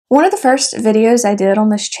One of the first videos I did on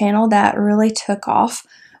this channel that really took off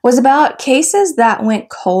was about cases that went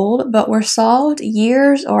cold but were solved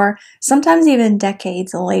years or sometimes even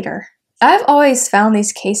decades later. I've always found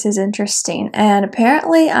these cases interesting, and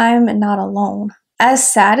apparently I'm not alone.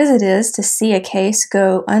 As sad as it is to see a case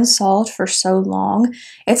go unsolved for so long,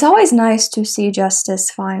 it's always nice to see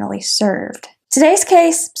justice finally served. Today's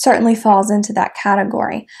case certainly falls into that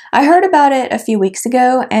category. I heard about it a few weeks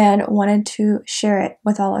ago and wanted to share it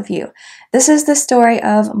with all of you. This is the story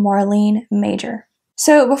of Marlene Major.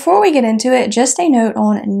 So before we get into it, just a note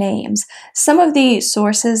on names. Some of the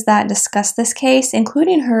sources that discuss this case,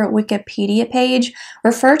 including her Wikipedia page,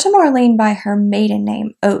 refer to Marlene by her maiden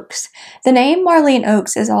name, Oakes. The name Marlene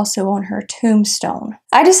Oakes is also on her tombstone.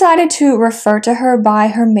 I decided to refer to her by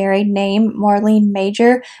her married name, Marlene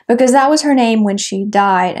Major, because that was her name when she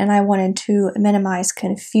died, and I wanted to minimize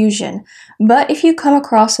confusion. But if you come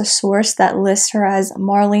across a source that lists her as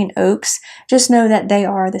Marlene Oakes, just know that they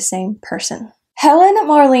are the same person. Helen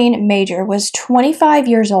Marlene Major was 25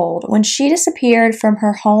 years old when she disappeared from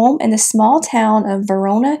her home in the small town of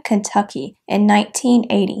Verona, Kentucky in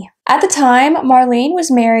 1980. At the time, Marlene was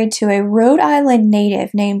married to a Rhode Island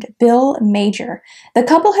native named Bill Major. The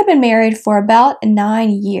couple had been married for about 9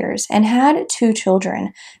 years and had 2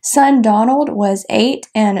 children. Son Donald was 8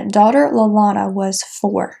 and daughter Lalana was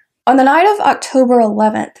 4. On the night of October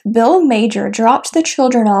 11th, Bill Major dropped the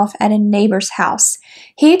children off at a neighbor's house.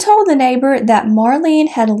 He told the neighbor that Marlene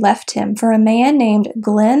had left him for a man named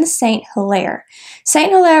Glenn St. Hilaire.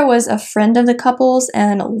 St. Hilaire was a friend of the couple's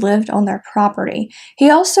and lived on their property.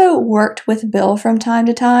 He also worked with Bill from time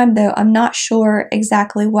to time, though I'm not sure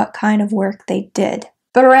exactly what kind of work they did.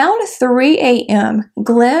 But around 3 a.m.,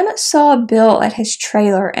 Glenn saw Bill at his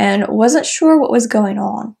trailer and wasn't sure what was going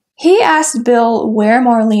on. He asked Bill where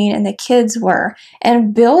Marlene and the kids were,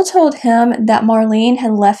 and Bill told him that Marlene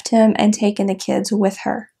had left him and taken the kids with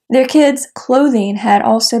her. Their kids' clothing had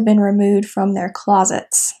also been removed from their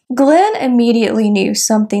closets. Glenn immediately knew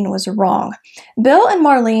something was wrong. Bill and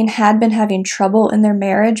Marlene had been having trouble in their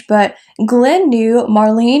marriage, but Glenn knew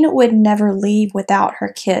Marlene would never leave without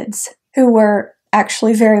her kids, who were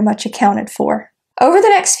actually very much accounted for. Over the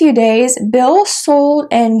next few days, Bill sold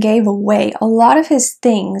and gave away a lot of his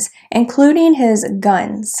things, including his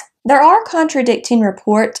guns. There are contradicting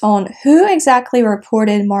reports on who exactly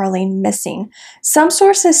reported Marlene missing. Some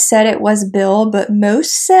sources said it was Bill, but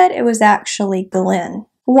most said it was actually Glenn.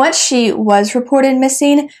 Once she was reported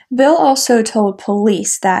missing, Bill also told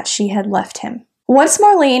police that she had left him. Once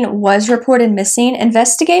Marlene was reported missing,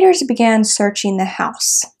 investigators began searching the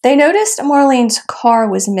house. They noticed Marlene's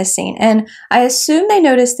car was missing, and I assume they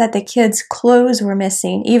noticed that the kids' clothes were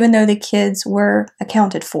missing, even though the kids were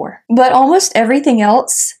accounted for. But almost everything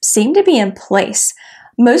else seemed to be in place.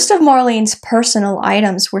 Most of Marlene's personal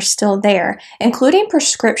items were still there, including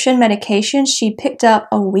prescription medication she picked up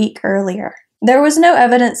a week earlier. There was no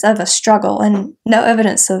evidence of a struggle and no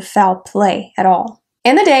evidence of foul play at all.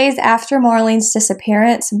 In the days after Marlene's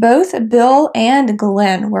disappearance, both Bill and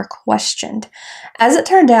Glenn were questioned. As it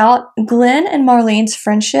turned out, Glenn and Marlene's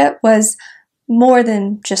friendship was more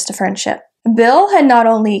than just a friendship. Bill had not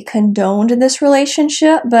only condoned this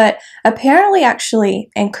relationship, but apparently actually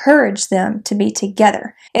encouraged them to be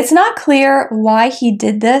together. It's not clear why he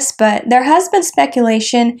did this, but there has been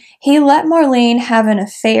speculation he let Marlene have an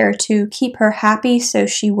affair to keep her happy so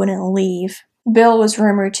she wouldn't leave. Bill was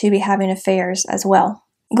rumored to be having affairs as well.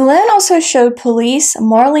 Glenn also showed police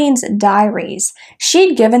Marlene's diaries.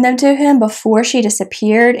 She'd given them to him before she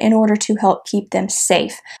disappeared in order to help keep them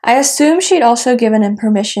safe. I assume she'd also given him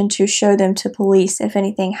permission to show them to police if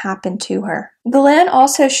anything happened to her. Glenn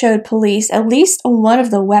also showed police at least one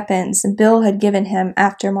of the weapons Bill had given him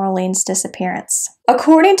after Marlene's disappearance.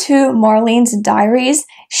 According to Marlene's diaries,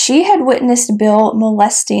 she had witnessed Bill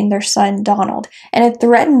molesting their son Donald and had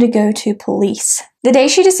threatened to go to police. The day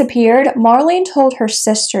she disappeared, Marlene told her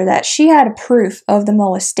sister that she had proof of the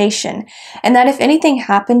molestation and that if anything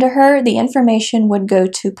happened to her, the information would go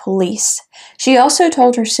to police. She also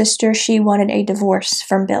told her sister she wanted a divorce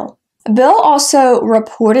from Bill. Bill also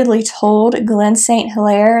reportedly told Glenn St.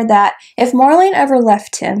 Hilaire that if Marlene ever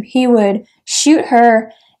left him, he would shoot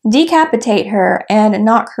her, decapitate her, and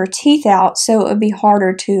knock her teeth out so it would be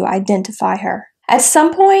harder to identify her. At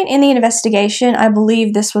some point in the investigation, I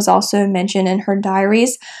believe this was also mentioned in her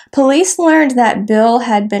diaries, police learned that Bill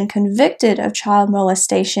had been convicted of child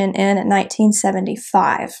molestation in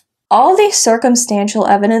 1975. All the circumstantial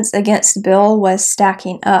evidence against Bill was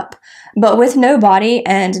stacking up, but with no body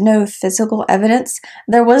and no physical evidence,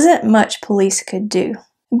 there wasn't much police could do.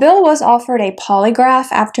 Bill was offered a polygraph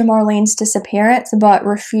after Marlene's disappearance, but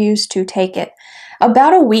refused to take it.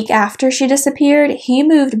 About a week after she disappeared, he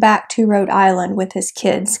moved back to Rhode Island with his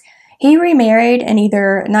kids. He remarried in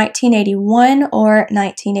either 1981 or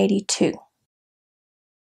 1982.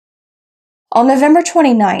 On November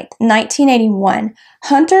 29, 1981,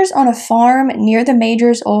 hunters on a farm near the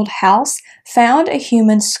Major's old house found a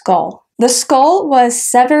human skull. The skull was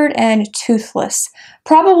severed and toothless,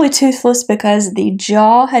 probably toothless because the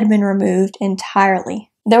jaw had been removed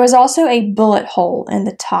entirely. There was also a bullet hole in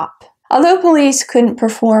the top. Although police couldn't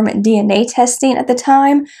perform DNA testing at the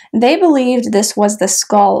time, they believed this was the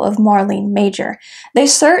skull of Marlene Major. They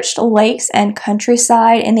searched lakes and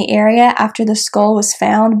countryside in the area after the skull was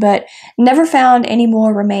found, but never found any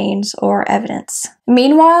more remains or evidence.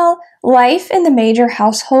 Meanwhile, life in the Major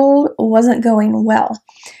household wasn't going well.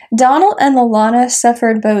 Donald and Lalana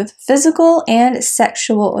suffered both physical and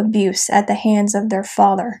sexual abuse at the hands of their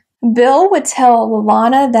father. Bill would tell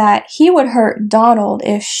Lalana that he would hurt Donald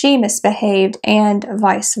if she misbehaved and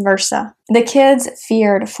vice versa. The kids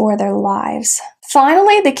feared for their lives.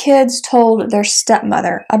 Finally, the kids told their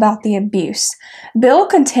stepmother about the abuse. Bill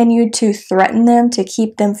continued to threaten them to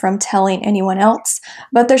keep them from telling anyone else,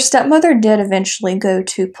 but their stepmother did eventually go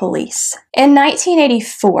to police. In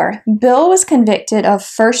 1984, Bill was convicted of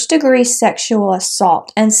first-degree sexual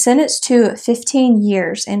assault and sentenced to 15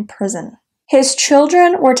 years in prison. His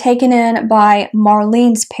children were taken in by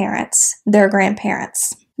Marlene's parents, their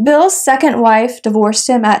grandparents. Bill's second wife divorced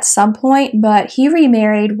him at some point, but he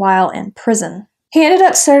remarried while in prison. He ended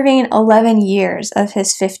up serving 11 years of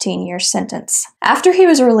his 15-year sentence. After he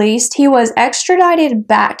was released, he was extradited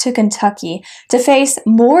back to Kentucky to face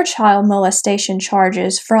more child molestation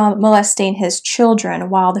charges from molesting his children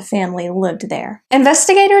while the family lived there.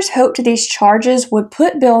 Investigators hoped these charges would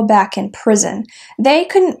put Bill back in prison. They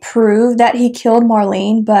couldn't prove that he killed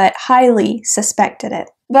Marlene, but highly suspected it.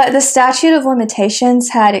 But the statute of limitations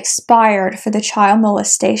had expired for the child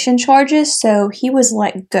molestation charges, so he was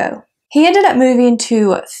let go. He ended up moving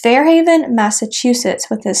to Fairhaven, Massachusetts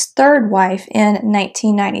with his third wife in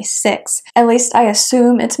 1996. At least I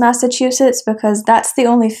assume it's Massachusetts because that's the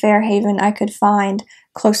only Fairhaven I could find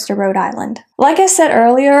close to Rhode Island. Like I said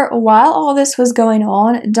earlier, while all this was going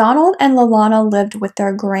on, Donald and Lalana lived with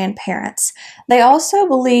their grandparents. They also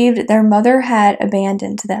believed their mother had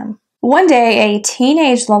abandoned them. One day, a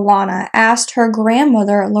teenage Lalana asked her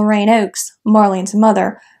grandmother, Lorraine Oakes, Marlene's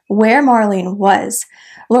mother, where Marlene was.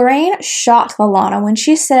 Lorraine shocked Lalana when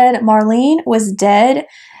she said Marlene was dead,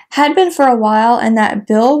 had been for a while, and that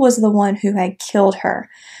Bill was the one who had killed her.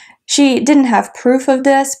 She didn't have proof of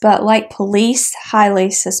this, but like police,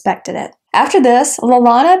 highly suspected it. After this,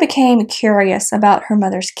 Lalana became curious about her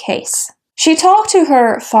mother's case. She talked to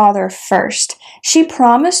her father first. She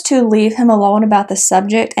promised to leave him alone about the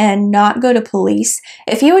subject and not go to police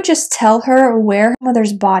if he would just tell her where her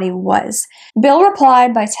mother's body was. Bill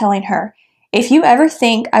replied by telling her, "If you ever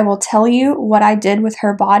think I will tell you what I did with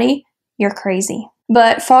her body, you're crazy."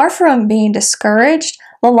 But far from being discouraged,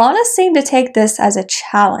 Lalana seemed to take this as a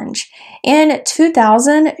challenge. In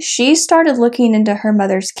 2000, she started looking into her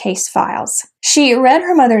mother's case files. She read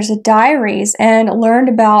her mother's diaries and learned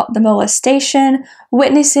about the molestation,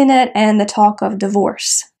 witnessing it, and the talk of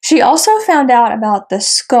divorce. She also found out about the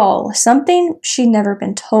skull, something she'd never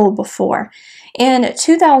been told before. In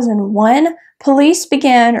 2001, police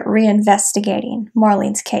began reinvestigating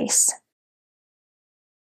Marlene's case.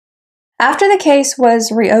 After the case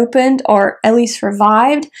was reopened, or at least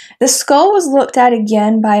revived, the skull was looked at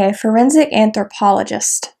again by a forensic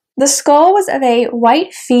anthropologist. The skull was of a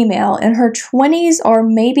white female in her 20s or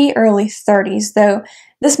maybe early 30s, though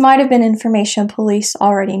this might have been information police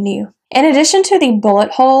already knew. In addition to the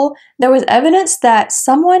bullet hole, there was evidence that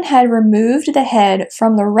someone had removed the head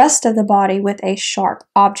from the rest of the body with a sharp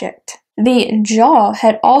object. The jaw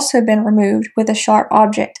had also been removed with a sharp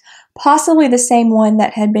object, possibly the same one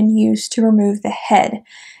that had been used to remove the head.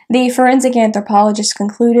 The forensic anthropologist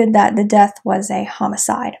concluded that the death was a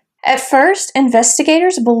homicide. At first,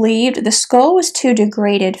 investigators believed the skull was too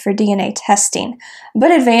degraded for DNA testing,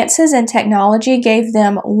 but advances in technology gave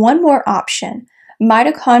them one more option: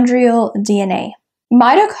 mitochondrial DNA.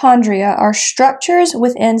 Mitochondria are structures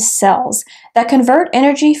within cells that convert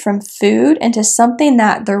energy from food into something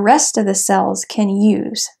that the rest of the cells can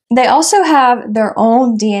use. They also have their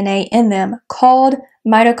own DNA in them called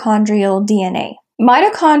mitochondrial DNA.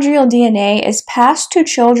 Mitochondrial DNA is passed to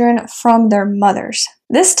children from their mothers.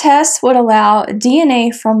 This test would allow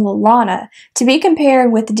DNA from Lalana to be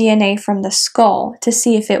compared with DNA from the skull to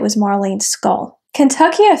see if it was Marlene's skull.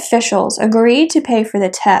 Kentucky officials agreed to pay for the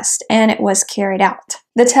test, and it was carried out.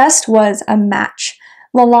 The test was a match.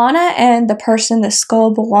 Lalana and the person the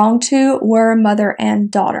skull belonged to were mother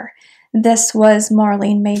and daughter. this was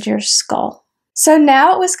Marlene Major's skull. So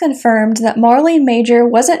now it was confirmed that Marlene Major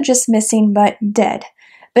wasn't just missing but dead.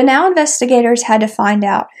 But now investigators had to find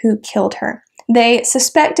out who killed her. They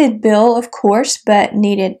suspected Bill, of course, but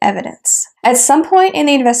needed evidence. At some point in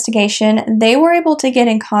the investigation, they were able to get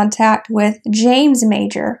in contact with James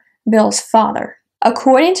Major, Bill's father.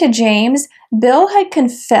 According to James, Bill had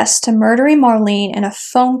confessed to murdering Marlene in a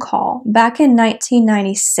phone call back in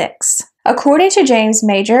 1996. According to James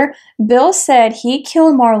Major, Bill said he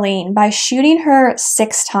killed Marlene by shooting her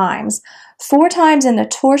 6 times, 4 times in the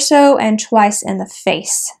torso and twice in the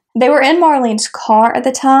face. They were in Marlene's car at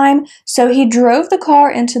the time, so he drove the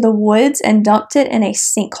car into the woods and dumped it in a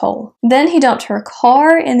sinkhole. Then he dumped her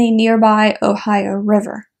car in the nearby Ohio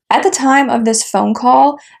River. At the time of this phone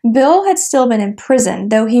call, Bill had still been in prison,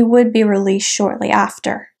 though he would be released shortly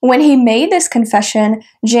after. When he made this confession,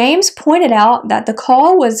 James pointed out that the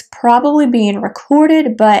call was probably being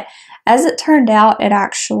recorded, but as it turned out, it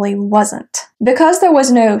actually wasn't. Because there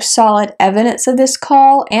was no solid evidence of this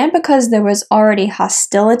call, and because there was already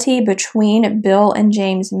hostility between Bill and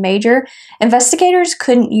James Major, investigators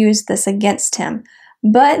couldn't use this against him,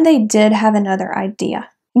 but they did have another idea.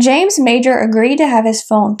 James Major agreed to have his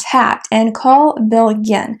phone tapped and call Bill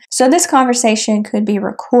again, so this conversation could be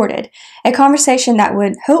recorded, a conversation that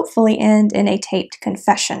would hopefully end in a taped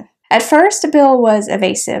confession. At first, Bill was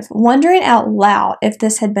evasive, wondering out loud if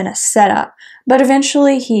this had been a setup, but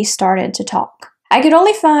eventually he started to talk. I could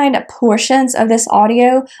only find portions of this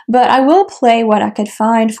audio, but I will play what I could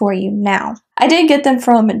find for you now. I did get them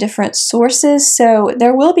from different sources, so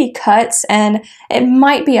there will be cuts and it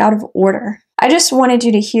might be out of order. I just wanted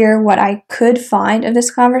you to hear what I could find of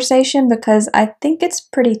this conversation because I think it's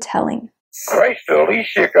pretty telling. Christ, at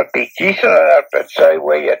least you could be decent enough to say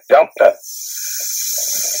where you dumped her.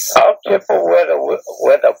 I'll tip her where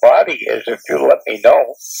the body is if you let me know.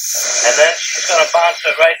 And then she's going to bounce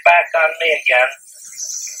it right back on me again.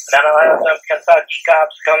 Then I'll have some Kentucky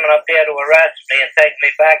cops coming up here to arrest me and take me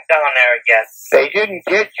back down there again. They didn't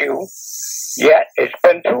get you yet. It's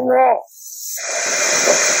been too long.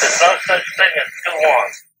 There's no such thing as too long.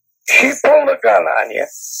 She pulled a gun on you.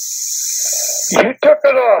 You took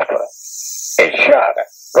it off her and shot her,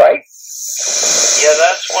 right? Yeah,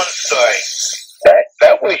 that's one story.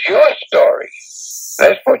 That was your story.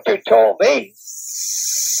 That's what you told me.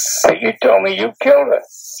 But you told me you killed her.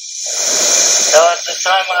 Well, at the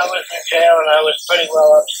time I was in jail and I was pretty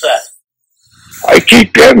well upset. I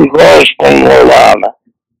keep getting calls from Lolana,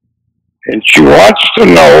 and she wants to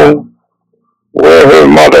know where her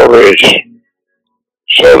mother is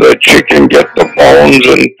so that she can get the bones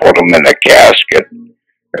and put them in a casket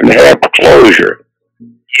and have closure.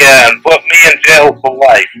 Yeah, and put me in jail for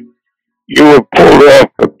life. You have pulled off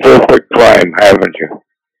the perfect crime, haven't you?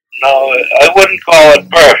 No, I wouldn't call it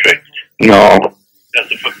perfect. No.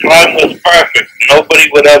 Because if a crime was perfect, nobody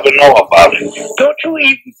would ever know about it. Don't you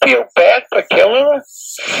even feel bad for killing her?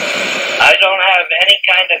 I don't have any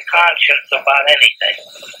kind of conscience about anything.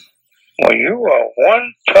 Well, you are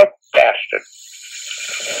one tough bastard.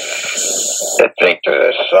 To think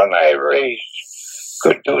that the son I raised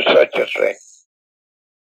could do such a thing.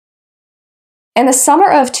 In the summer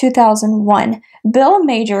of 2001, Bill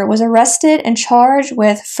Major was arrested and charged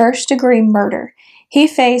with first-degree murder. He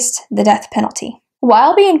faced the death penalty.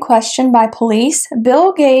 While being questioned by police,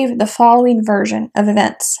 Bill gave the following version of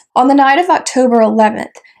events. On the night of October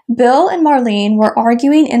 11th, Bill and Marlene were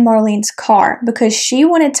arguing in Marlene's car because she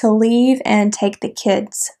wanted to leave and take the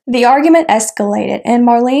kids. The argument escalated, and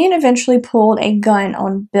Marlene eventually pulled a gun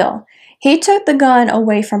on Bill. He took the gun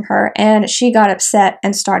away from her, and she got upset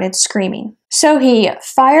and started screaming. So he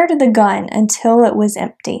fired the gun until it was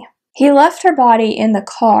empty. He left her body in the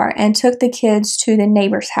car and took the kids to the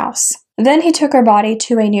neighbor's house. Then he took her body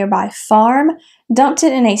to a nearby farm, dumped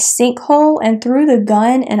it in a sinkhole, and threw the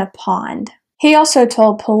gun in a pond. He also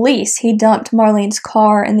told police he dumped Marlene's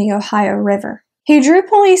car in the Ohio River. He drew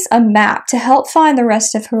police a map to help find the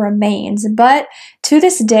rest of her remains, but to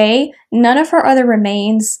this day, none of her other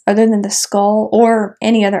remains, other than the skull or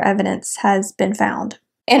any other evidence, has been found.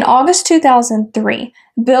 In August 2003,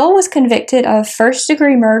 Bill was convicted of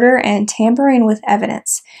first-degree murder and tampering with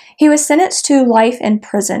evidence. He was sentenced to life in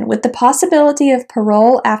prison with the possibility of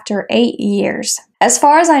parole after 8 years. As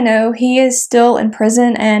far as I know, he is still in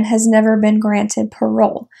prison and has never been granted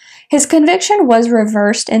parole. His conviction was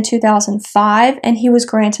reversed in 2005 and he was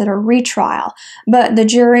granted a retrial, but the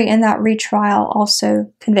jury in that retrial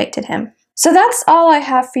also convicted him. So that's all I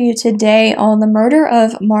have for you today on the murder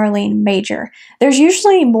of Marlene Major. There's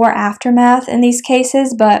usually more aftermath in these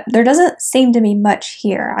cases, but there doesn't seem to be much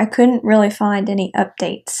here. I couldn't really find any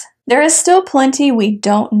updates. There is still plenty we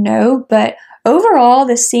don't know, but overall,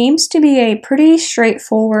 this seems to be a pretty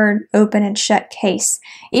straightforward open and shut case,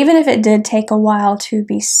 even if it did take a while to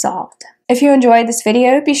be solved. If you enjoyed this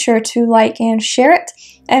video, be sure to like and share it.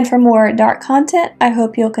 And for more dark content, I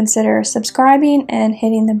hope you'll consider subscribing and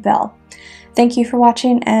hitting the bell. Thank you for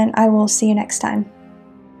watching, and I will see you next time.